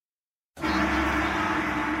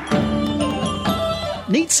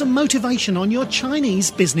Need some motivation on your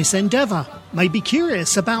Chinese business endeavour? May be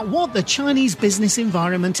curious about what the Chinese business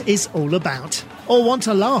environment is all about? Or want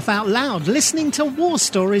to laugh out loud listening to war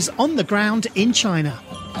stories on the ground in China?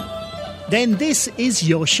 Then this is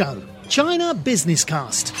your show, China Business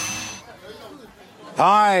Cast.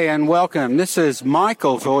 Hi and welcome. This is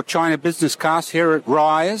Michael for China Business Cast here at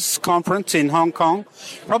RISE conference in Hong Kong.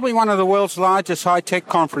 Probably one of the world's largest high-tech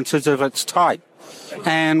conferences of its type.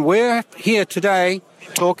 And we're here today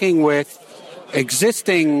talking with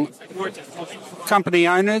existing company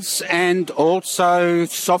owners and also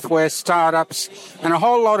software startups and a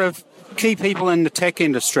whole lot of key people in the tech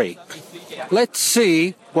industry. Let's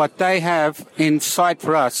see what they have in sight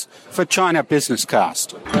for us for China Business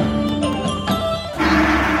Cast.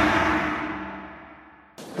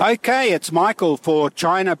 Okay, it's Michael for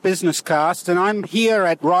China Business Cast, and I'm here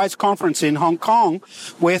at RISE Conference in Hong Kong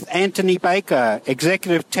with Anthony Baker,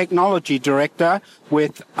 Executive Technology Director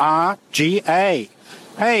with RGA.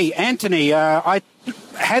 Hey, Anthony, I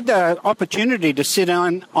had the opportunity to sit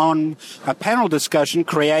on a panel discussion,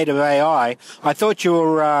 Creative AI. I thought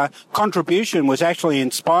your contribution was actually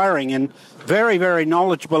inspiring and very, very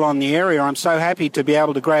knowledgeable on the area. I'm so happy to be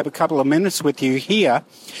able to grab a couple of minutes with you here.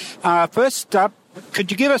 First up,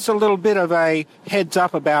 could you give us a little bit of a heads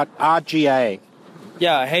up about RGA?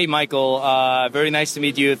 Yeah, hey, Michael. Very nice to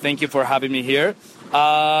meet you. Thank you for having me here.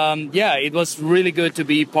 It was really good to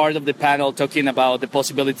be part of the panel talking about the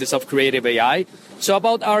possibilities of creative AI. So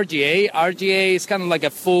about RGA is kind of like a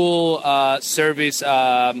full service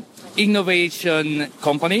innovation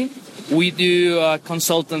company. We do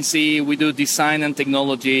consultancy, we do design and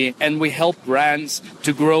technology, and we help brands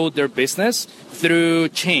to grow their business through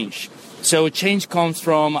change. So change comes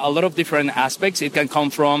from a lot of different aspects. It can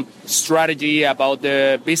come from strategy about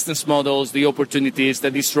the business models, the opportunities,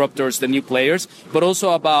 the disruptors, the new players, but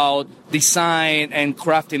also about design and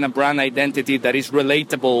crafting a brand identity that is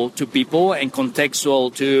relatable to people and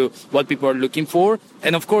contextual to what people are looking for.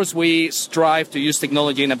 And of course, we strive to use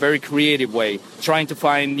technology in a very creative way, trying to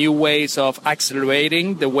find new ways of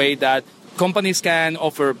accelerating the way that companies can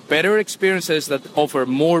offer better experiences that offer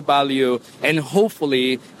more value and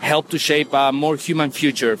hopefully help to shape a more human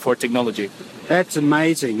future for technology. That's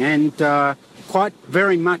amazing and quite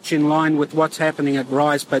very much in line with what's happening at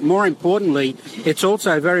RISE, but more importantly, it's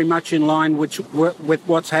also very much in line with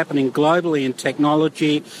what's happening globally in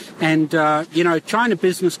technology. And, China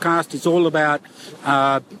Business Cast is all about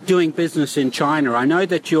doing business in China. I know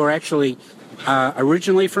that you're actually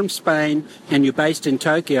originally from Spain and you're based in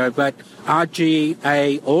Tokyo, but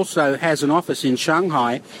RGA also has an office in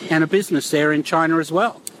Shanghai and a business there in China as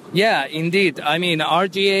well. Yeah, indeed. I mean,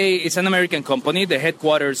 RGA is an American company. The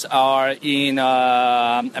headquarters are in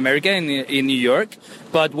America, in New York,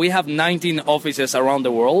 but we have 19 offices around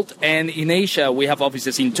the world. And in Asia, we have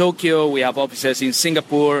offices in Tokyo, we have offices in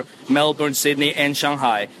Singapore, Melbourne, Sydney, and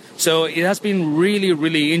Shanghai. So it has been really,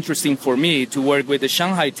 really interesting for me to work with the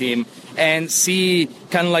Shanghai team and see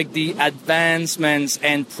kind of like the advancements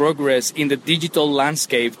and progress in the digital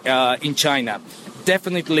landscape in China.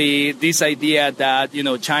 Definitely this idea that,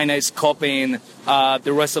 China is copying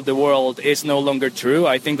the rest of the world is no longer true.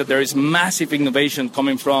 I think that there is massive innovation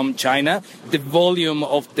coming from China. The volume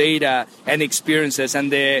of data and experiences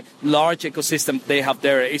and the large ecosystem they have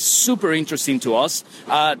there is super interesting to us.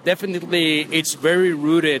 Definitely it's very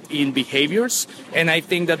rooted in behaviors. And I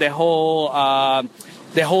think that the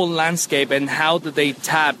whole landscape and how do they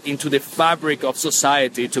tap into the fabric of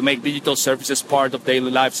society to make digital services part of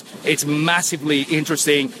daily lives. It's massively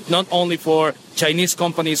interesting, not only for Chinese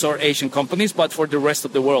companies or Asian companies, but for the rest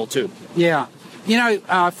of the world too. Yeah.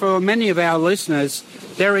 For many of our listeners,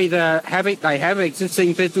 they're either they have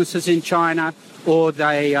existing businesses in China or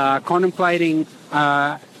they are contemplating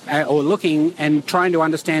or looking and trying to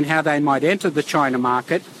understand how they might enter the China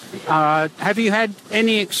market. Have you had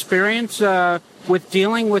any experience with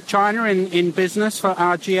dealing with China in business for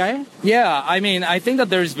RGA? Yeah, I mean, I think that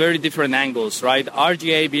there's very different angles, right?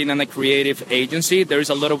 RGA being a creative agency, there is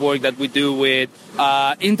a lot of work that we do with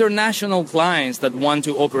international clients that want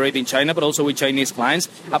to operate in China, but also with Chinese clients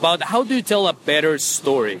about how do you tell a better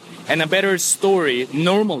story. And a better story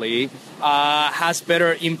normally has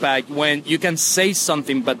better impact when you can say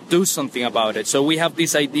something but do something about it. So we have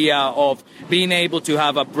this idea of being able to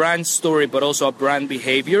have a brand story but also a brand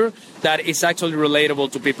behavior that is actually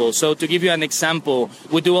relatable to people. So to give you an example,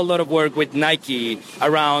 we do a lot of work with Nike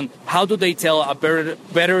around how do they tell a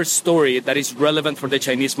better story that is relevant for the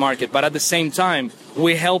Chinese market. But at the same time,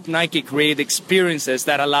 we help Nike create experiences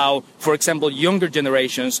that allow, for example, younger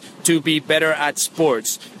generations to be better at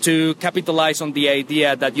sports, to capitalize on the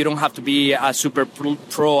idea that you don't have to be be a super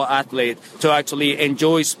pro athlete to actually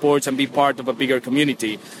enjoy sports and be part of a bigger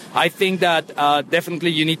community. I think that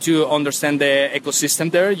definitely you need to understand the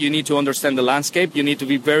ecosystem there. You need to understand the landscape. You need to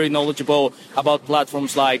be very knowledgeable about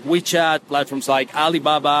platforms like WeChat, platforms like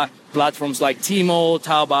Alibaba, platforms like Tmall,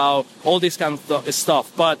 Taobao, all this kind of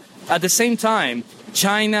stuff. But at the same time,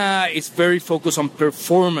 China is very focused on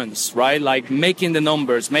performance, right? Like making the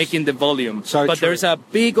numbers, making the volume. But there's a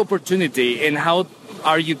big opportunity in how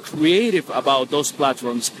are you creative about those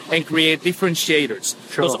platforms and create differentiators?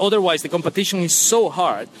 Sure. Because otherwise the competition is so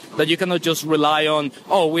hard that you cannot just rely on,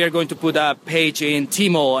 oh, we are going to put a page in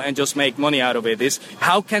Tmall and just make money out of it. It's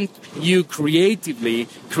how can you creatively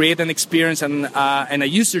create an experience and a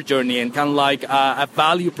user journey and kind of like a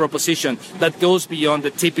value proposition that goes beyond the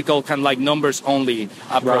typical kind of like numbers only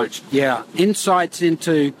approach. Right. Yeah, insights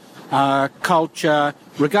into culture,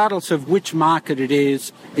 regardless of which market it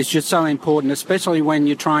is just so important, especially when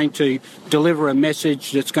you're trying to deliver a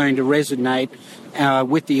message that's going to resonate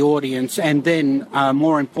with the audience, and then,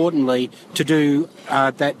 more importantly, to do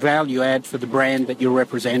that value add for the brand that you're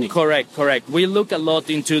representing. Correct. We look a lot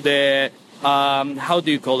into the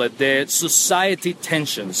the society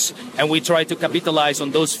tensions, and we try to capitalize on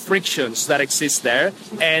those frictions that exist there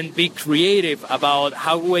and be creative about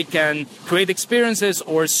how we can create experiences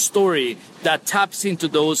or story that taps into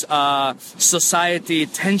those society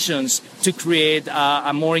tensions to create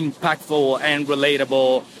a more impactful and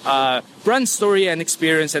relatable brand story and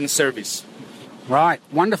experience and service. Right,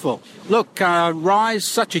 wonderful. Look, Rise,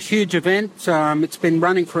 such a huge event. It's been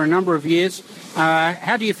running for a number of years.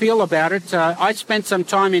 How do you feel about it? I spent some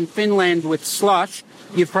time in Finland with Slush.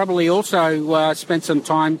 You've probably also spent some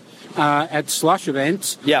time at Slush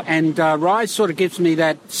events. Yeah. And Rise sort of gives me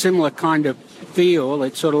that similar kind of feel.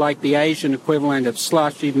 It's sort of like the Asian equivalent of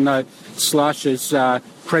Slush, even though Slush is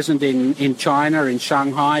present in China, in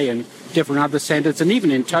Shanghai, and different other centers, and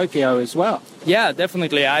even in Tokyo as well. Yeah,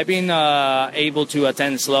 definitely. I've been able to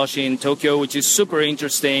attend Slush in Tokyo, which is super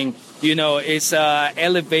interesting. You know, it's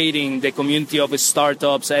elevating the community of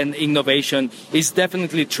startups and innovation. It's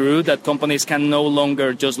definitely true that companies can no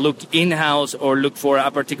longer just look in-house or look for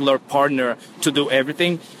a particular partner to do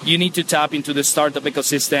everything. You need to tap into the startup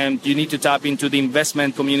ecosystem. You need to tap into the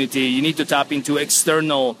investment community. You need to tap into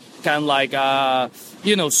external kind of like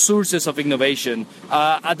sources of innovation.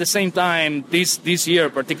 At the same time, this year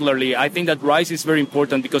particularly, I think that Rise is very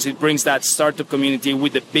important because it brings that startup community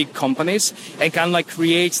with the big companies and kind of like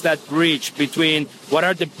creates that bridge between what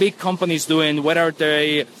are the big companies doing, what are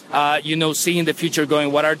they seeing the future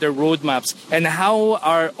going, what are their roadmaps, and how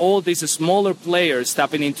are all these smaller players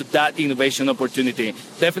tapping into that innovation opportunity.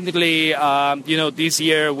 Definitely, this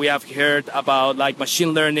year we have heard about like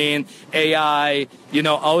machine learning, AI,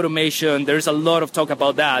 automation. There's a lot of talk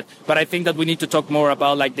about that, but I think that we need to talk more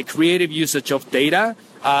about like the creative usage of data,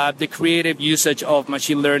 the creative usage of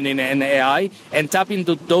machine learning and AI, and tap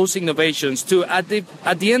into those innovations to, at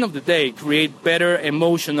the end of the day, create better,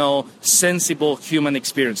 emotional, sensible human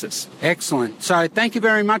experiences. Excellent. So thank you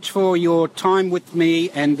very much for your time with me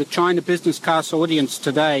and the China Business Cast audience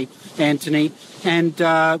today, Anthony. And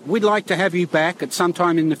we'd like to have you back at some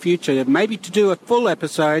time in the future, maybe to do a full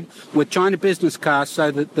episode with China Business Cast so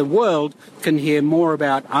that the world can hear more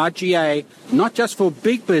about RGA, not just for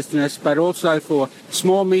big business, but also for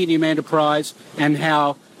small, medium enterprise, and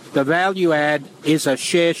how the value add is a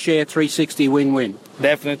share 360 win-win.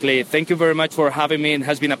 Definitely. Thank you very much for having me. It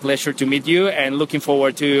has been a pleasure to meet you and looking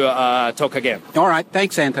forward to talk again. All right.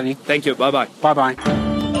 Thanks, Anthony. Thank you. Bye-bye. Bye-bye.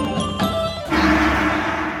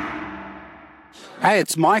 Hey,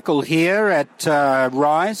 it's Michael here at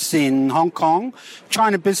Rise in Hong Kong,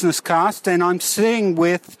 China Business Cast, and I'm sitting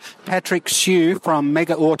with Patrick Xu from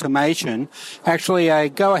Mega Automation, actually a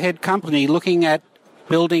go-ahead company looking at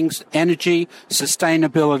buildings, energy,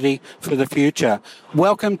 sustainability for the future.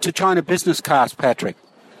 Welcome to China Business Cast, Patrick.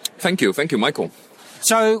 Thank you, Michael.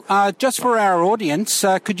 So, just for our audience,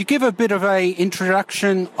 could you give a bit of an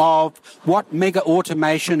introduction of what Mega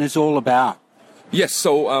Automation is all about? Yes,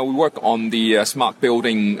 so we work on the smart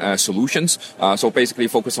building solutions. So basically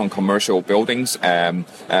focus on commercial buildings.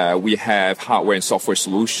 We have hardware and software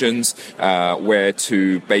solutions where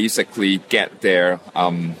to basically get the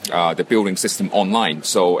building system online.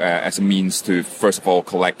 So as a means to, first of all,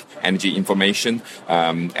 collect energy information,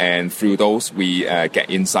 and through those we get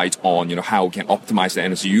insight on how we can optimize the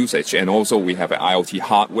energy usage. And also we have IoT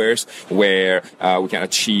hardwares where we can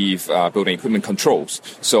achieve building equipment controls.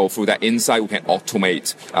 So through that insight, we can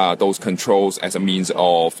automate those controls as a means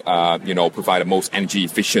of, provide the most energy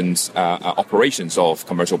efficient operations of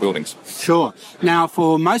commercial buildings. Sure. Now,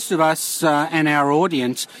 for most of us and our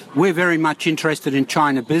audience, we're very much interested in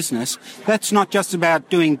China business. That's not just about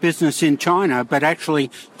doing business in China, but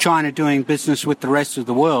actually China doing business with the rest of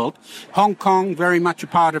the world. Hong Kong, very much a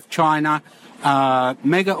part of China.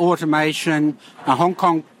 Mega Automation, a Hong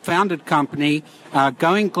Kong founded company,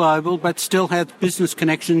 going global, but still have business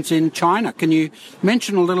connections in China. Can you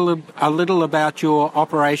mention a little about your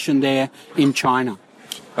operation there in China?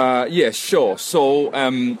 Yeah, sure. So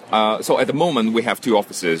at the moment we have two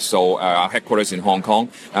offices. So our headquarters in Hong Kong.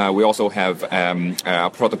 We also have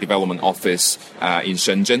a product development office in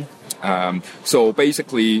Shenzhen. So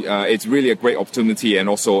basically, it's really a great opportunity, and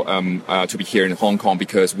also to be here in Hong Kong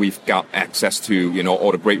because we've got access to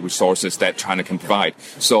all the great resources that China can provide.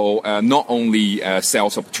 So not only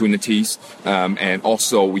sales opportunities, and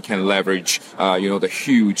also we can leverage the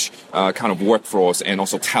huge kind of workforce and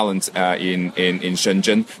also talent in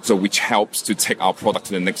Shenzhen, so which helps to take our product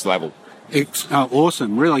to the next level. It's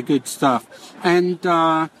awesome, really good stuff. And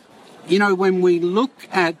when we look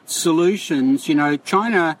at solutions,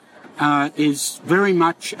 China is very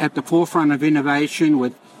much at the forefront of innovation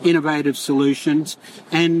with innovative solutions.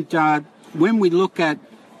 And when we look at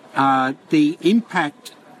the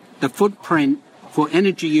impact, the footprint for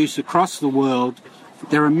energy use across the world,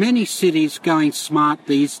 there are many cities going smart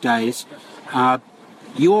these days.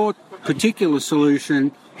 Your particular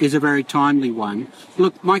solution is a very timely one.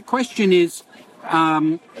 Look, my question is,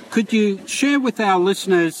 could you share with our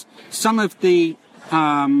listeners some of the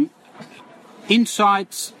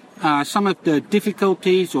insights, some of the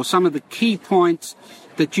difficulties or some of the key points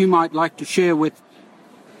that you might like to share with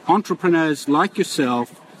entrepreneurs like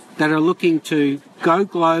yourself that are looking to go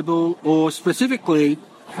global or specifically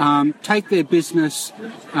take their business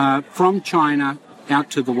from China out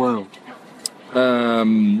to the world?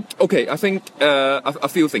 Okay, I think a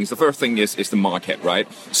few things. The first thing is the market, right?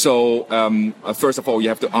 So first of all, you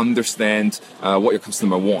have to understand what your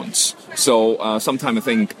customer wants. So sometimes I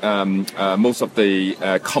think most of the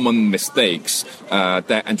common mistakes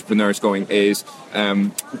that entrepreneurs going is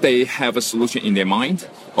they have a solution in their mind.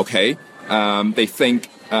 Okay, they think.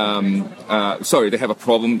 They have a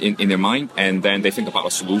problem in their mind, and then they think about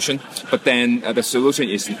a solution. But then the solution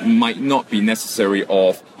might not be necessary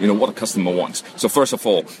of what the customer wants. So first of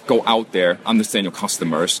all, go out there, understand your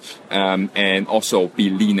customers, and also be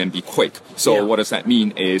lean and be quick. So what does that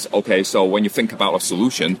mean? Is so when you think about a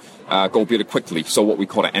solution, go build it quickly. So what we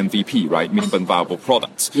call an MVP, right? Minimum viable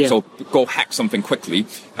products. Yeah. So go hack something quickly,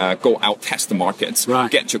 go out, test the markets,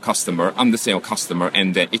 get your customer, understand your customer,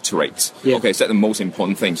 and then iterate. Yeah. Okay, so that's the most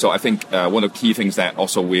important thing. So I think one of the key things that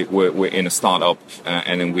also we're in a startup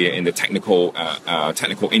and then we're in the technical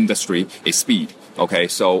industry is speed. Okay,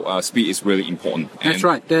 so speed is really important. That's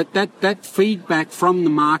right. That feedback from the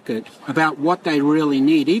market about what they really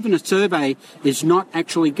need. Even a survey is not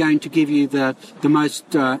actually going to give you the most.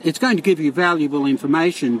 It's going to give you valuable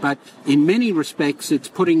information, but in many respects, it's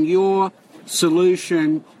putting your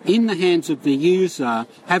solution in the hands of the user,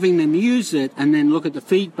 having them use it, and then look at the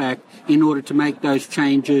feedback in order to make those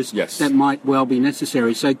changes that might well be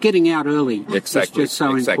necessary. So getting out early is just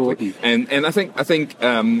so important. And I think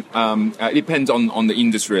it depends on the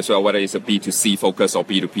industry as well, whether it's a B2C focus or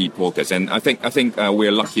B2B focus. And I think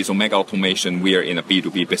we're lucky. So Mega Automation, we are in a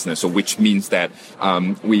B2B business, so which means that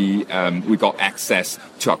we got access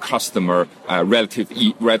to our customer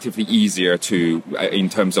relatively easier to in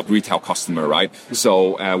terms of retail customer, right?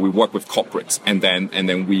 So we work with corporates, and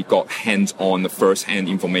then we got hands-on, first-hand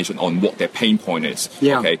information on what their pain point is.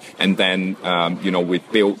 Yeah. Okay, and then we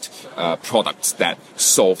built products that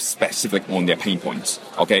solve specific on their pain points.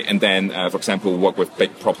 Okay, and then for example, we work with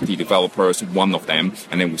big property developers, one of them,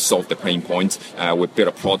 and then we solve the pain points. We build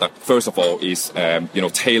a product. First of all, is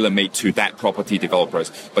tailor-made to that property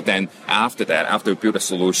developers. But then after that, after we build a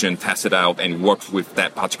solution, test it out, and work with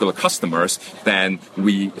that particular customers, then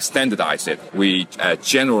we standardize it. We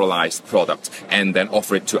generalize the product and then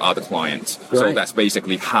offer it to other clients. Right. So that's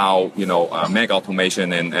basically how Mega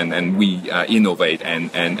Automation and we innovate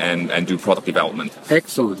and do product development.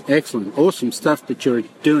 Excellent, awesome stuff that you're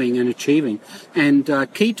doing and achieving. And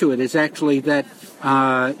key to it is actually that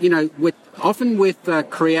often with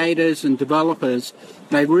creators and developers,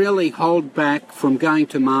 they really hold back from going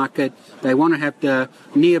to market. They want to have the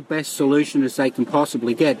near best solution as they can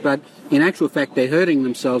possibly get. But in actual fact, they're hurting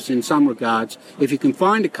themselves in some regards. If you can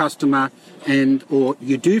find a customer or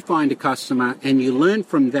you do find a customer and you learn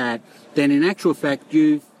from that, then in actual fact,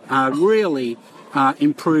 you've really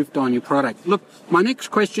improved on your product. Look, my next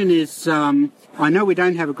question is, I know we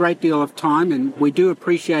don't have a great deal of time, and we do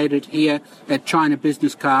appreciate it here at China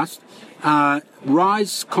Business Cast.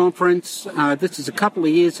 RISE conference, this is a couple of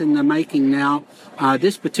years in the making now.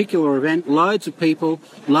 This particular event, loads of people,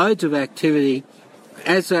 loads of activity.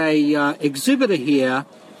 As a exhibitor here,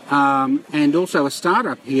 and also a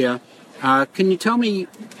startup here, can you tell me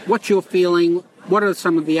what you're feeling? What are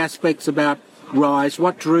some of the aspects about RISE?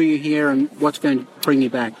 What drew you here, and what's going to bring you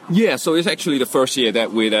back? Yeah, so it's actually the first year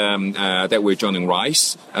that we're joining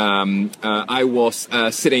RISE. I was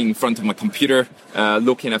sitting in front of my computer,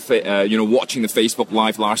 looking at watching the Facebook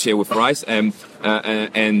Live last year with RISE, and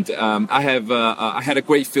I had a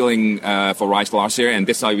great feeling for RISE last year, and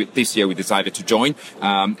this year we decided to join,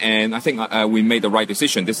 and I think we made the right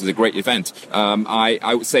decision. This is a great event.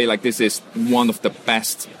 I would say this is one of the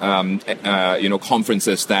best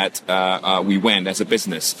conferences that we went as a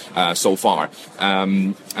business so far.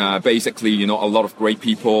 Basically, a lot of great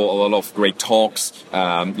people, a lot of great talks,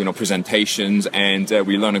 presentations, and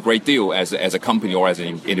we learn a great deal as a company or as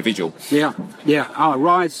an individual. Yeah.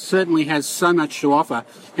 RISE certainly has so much to offer,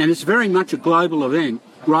 and it's very much a global event.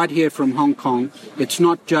 Right here from Hong Kong. It's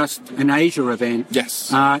not just an Asia event.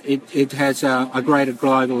 Yes. It has a greater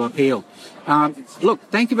global appeal. Look,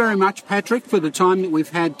 thank you very much, Patrick, for the time that we've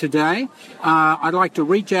had today. I'd like to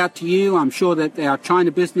reach out to you. I'm sure that our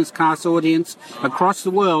China Business Cast audience across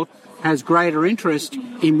the world has greater interest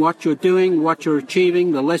in what you're doing, what you're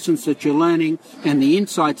achieving, the lessons that you're learning, and the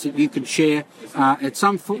insights that you could share. At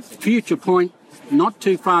some future point, not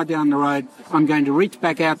too far down the road, I'm going to reach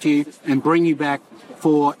back out to you and bring you back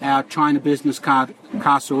for our China Business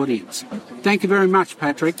Cast audience. Thank you very much,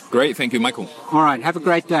 Patrick. Great. Thank you, Michael. All right. Have a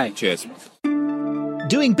great day. Cheers.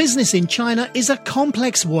 Doing business in China is a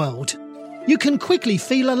complex world. You can quickly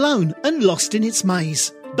feel alone and lost in its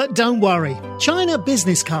maze. But don't worry, China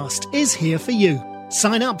Business Cast is here for you.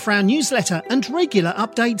 Sign up for our newsletter and regular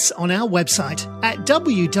updates on our website at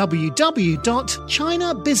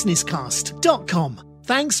www.chinabusinesscast.com.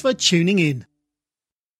 Thanks for tuning in.